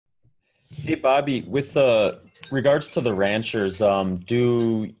Hey Bobby, with regards to the ranchers,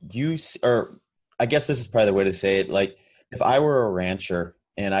 do you or I guess this is probably the way to say it. Like, if I were a rancher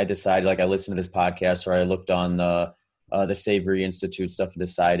and I decided, like, I listened to this podcast or I looked on the Savory Institute stuff and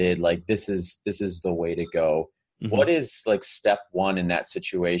decided, like, this is the way to go. hmm What is like step one in that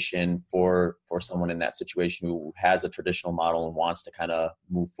situation for someone in that situation who has a traditional model and wants to kind of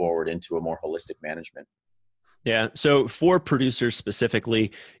move forward into a more holistic management? Yeah. So for producers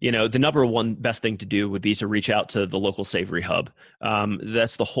specifically, the number one best thing to do would be to reach out to the local savory hub.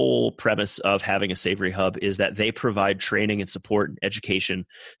 That's the whole premise of having a savory hub, is that they provide training and support and education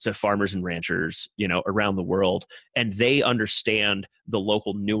to farmers and ranchers, around the world. And they understand the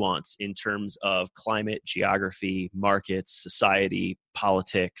local nuance in terms of climate, geography, markets, society,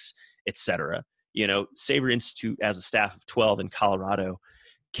 politics, etc. Savory Institute, as a staff of 12 in Colorado,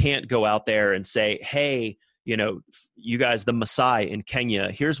 can't go out there and say, hey, you guys, the Maasai in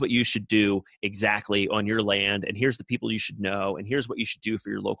Kenya, here's what you should do exactly on your land, and here's the people you should know, and here's what you should do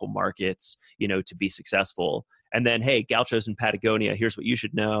for your local markets, to be successful. And then, hey, gauchos in Patagonia, here's what you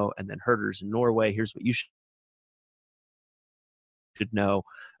should know, and then herders in Norway, here's what you should know.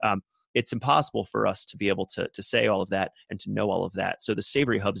 It's impossible for us to be able to say all of that and to know all of that. So the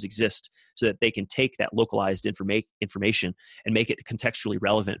Savory Hubs exist so that they can take that localized information and make it contextually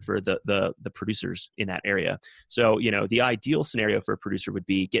relevant for the producers in that area. So, the ideal scenario for a producer would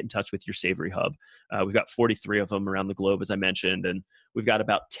be get in touch with your Savory Hub. We've got 43 of them around the globe, as I mentioned, and we've got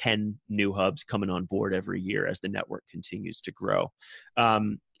about 10 new hubs coming on board every year as the network continues to grow.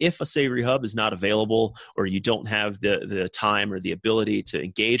 If a Savory Hub is not available, or you don't have the time or the ability to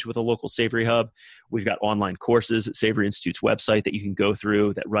engage with a local Savory Hub, we've got online courses at Savory Institute's website that you can go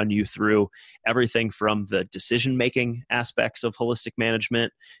through that run you through everything from the decision-making aspects of holistic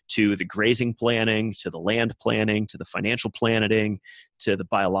management to the grazing planning, to the land planning, to the financial planning, to the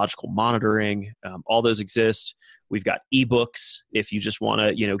biological monitoring. All those exist. We've got ebooks if you just want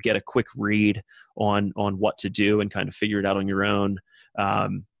to, get a quick read on what to do and kind of figure it out on your own.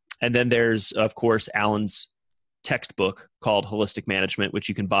 And then there's, of course, Alan's textbook called Holistic Management, which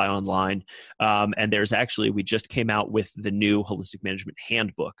you can buy online. And there's actually, we just came out with the new Holistic Management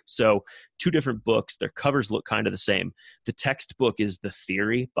Handbook. So two different books, their covers look kind of the same. The textbook is the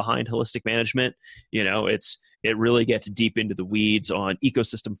theory behind holistic management. It really gets deep into the weeds on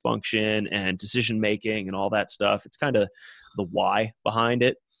ecosystem function and decision-making and all that stuff. It's kind of the why behind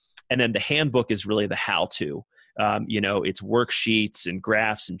it. And then the handbook is really the how-to. It's worksheets and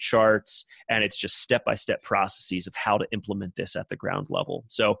graphs and charts, and it's just step-by-step processes of how to implement this at the ground level.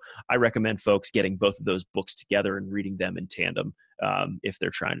 So I recommend folks getting both of those books together and reading them in tandem if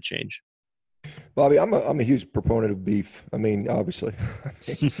they're trying to change. Bobby, I'm a huge proponent of beef. I mean, obviously,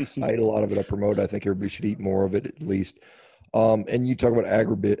 I eat a lot of it. I promote it. I think everybody should eat more of it at least. And you talk about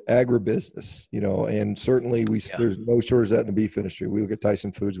agribusiness, and certainly there's no shortage of that in the beef industry. We look at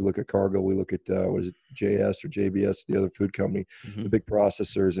Tyson Foods, we look at Cargill, we look at what is it, JS or JBS, the other food company, the big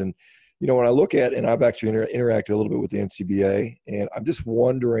processors. And when I look at, and I've actually interacted a little bit with the NCBA, and I'm just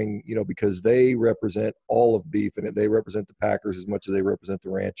wondering, because they represent all of beef, and they represent the packers as much as they represent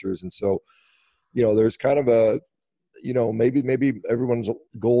the ranchers, and so there's kind of a maybe everyone's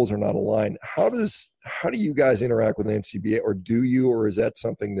goals are not aligned. How do you guys interact with the NCBA, or do you, or is that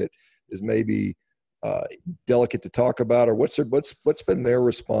something that is maybe delicate to talk about, or what's been their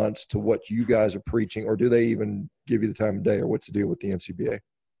response to what you guys are preaching, or do they even give you the time of day, or what's the deal with the NCBA?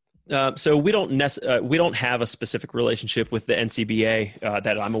 So we don't have a specific relationship with the NCBA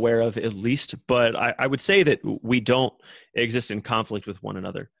that I'm aware of, at least. But I would say that we don't exist in conflict with one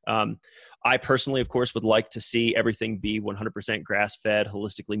another. I personally, of course, would like to see everything be 100% grass-fed,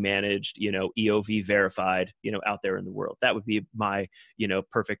 holistically managed, EOV verified, out there in the world. That would be my,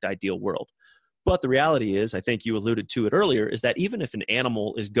 perfect ideal world. But the reality is, I think you alluded to it earlier, is that even if an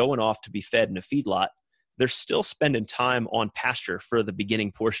animal is going off to be fed in a feedlot, they're still spending time on pasture for the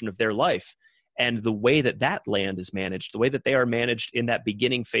beginning portion of their life. And the way that land is managed, the way that they are managed in that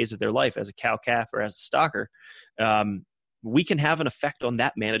beginning phase of their life as a cow-calf or as a stocker, we can have an effect on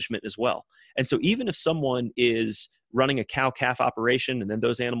that management as well. And so even if someone is running a cow-calf operation and then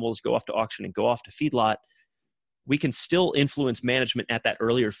those animals go off to auction and go off to feedlot, we can still influence management at that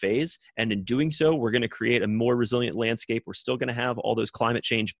earlier phase. And in doing so, we're going to create a more resilient landscape. We're still going to have all those climate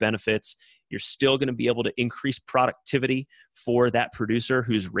change benefits. You're still going to be able to increase productivity for that producer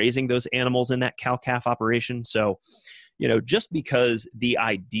who's raising those animals in that cow-calf operation. So, just because the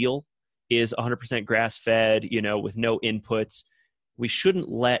ideal is 100% grass-fed, with no inputs, we shouldn't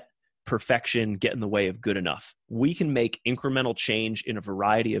let perfection get in the way of good enough. We can make incremental change in a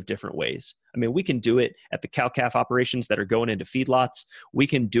variety of different ways. I mean, we can do it at the cow-calf operations that are going into feedlots. We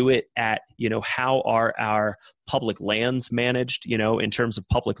can do it at, how are our public lands managed, in terms of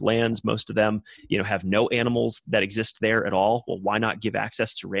public lands, most of them, have no animals that exist there at all. Well, why not give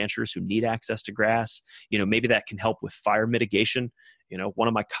access to ranchers who need access to grass? Maybe that can help with fire mitigation. One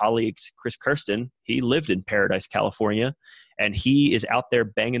of my colleagues, Chris Kirsten, he lived in Paradise, California, and he is out there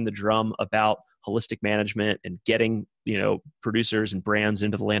banging the drum about holistic management and getting, producers and brands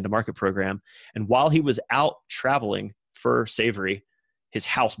into the land to market program. And while he was out traveling for Savory, his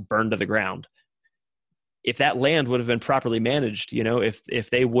house burned to the ground. If that land would have been properly managed, if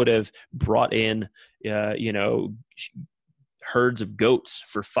they would have brought in, herds of goats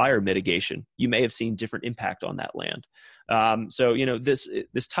for fire mitigation, you may have seen different impact on that land. So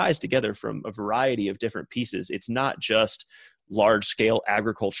this ties together from a variety of different pieces. It's not just large scale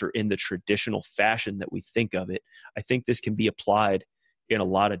agriculture in the traditional fashion that we think of it. I think this can be applied in a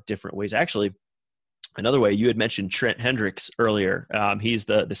lot of different ways. Actually, another way, you had mentioned Trent Hendricks earlier. He's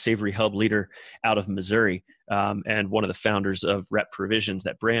the Savory Hub leader out of Missouri, and one of the founders of Rep Provisions,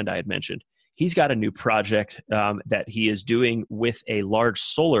 that brand I had mentioned. He's got a new project that he is doing with a large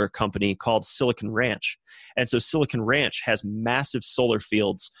solar company called Silicon Ranch. And so Silicon Ranch has massive solar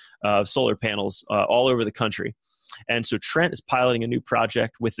fields of solar panels all over the country. And so Trent is piloting a new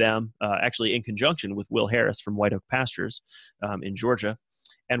project with them, actually in conjunction with Will Harris from White Oak Pastures in Georgia.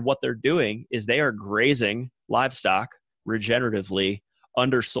 And what they're doing is they are grazing livestock regeneratively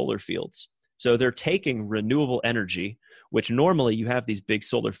under solar fields. So they're taking renewable energy, which normally you have these big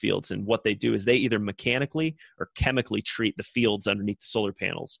solar fields, and what they do is they either mechanically or chemically treat the fields underneath the solar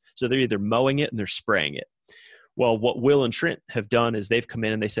panels. So they're either mowing it and they're spraying it. Well, what Will and Trent have done is they've come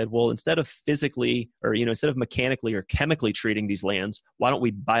in and they said, well, instead of physically or, instead of mechanically or chemically treating these lands, why don't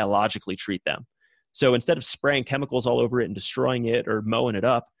we biologically treat them? So instead of spraying chemicals all over it and destroying it or mowing it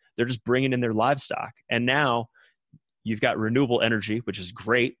up, they're just bringing in their livestock. And now you've got renewable energy, which is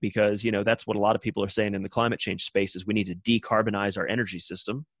great because, that's what a lot of people are saying in the climate change space is we need to decarbonize our energy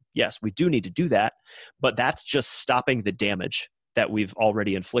system. Yes, we do need to do that, but that's just stopping the damage that we've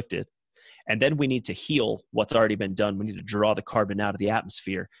already inflicted. And then we need to heal what's already been done. We need to draw the carbon out of the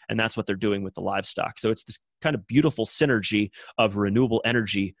atmosphere. And that's what they're doing with the livestock. So it's this kind of beautiful synergy of renewable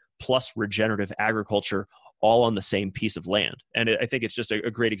energy plus regenerative agriculture all on the same piece of land. And I think it's just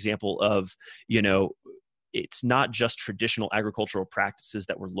a great example of, it's not just traditional agricultural practices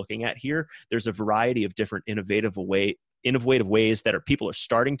that we're looking at here. There's a variety of different innovative ways that people are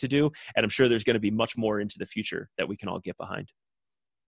starting to do. And I'm sure there's going to be much more into the future that we can all get behind.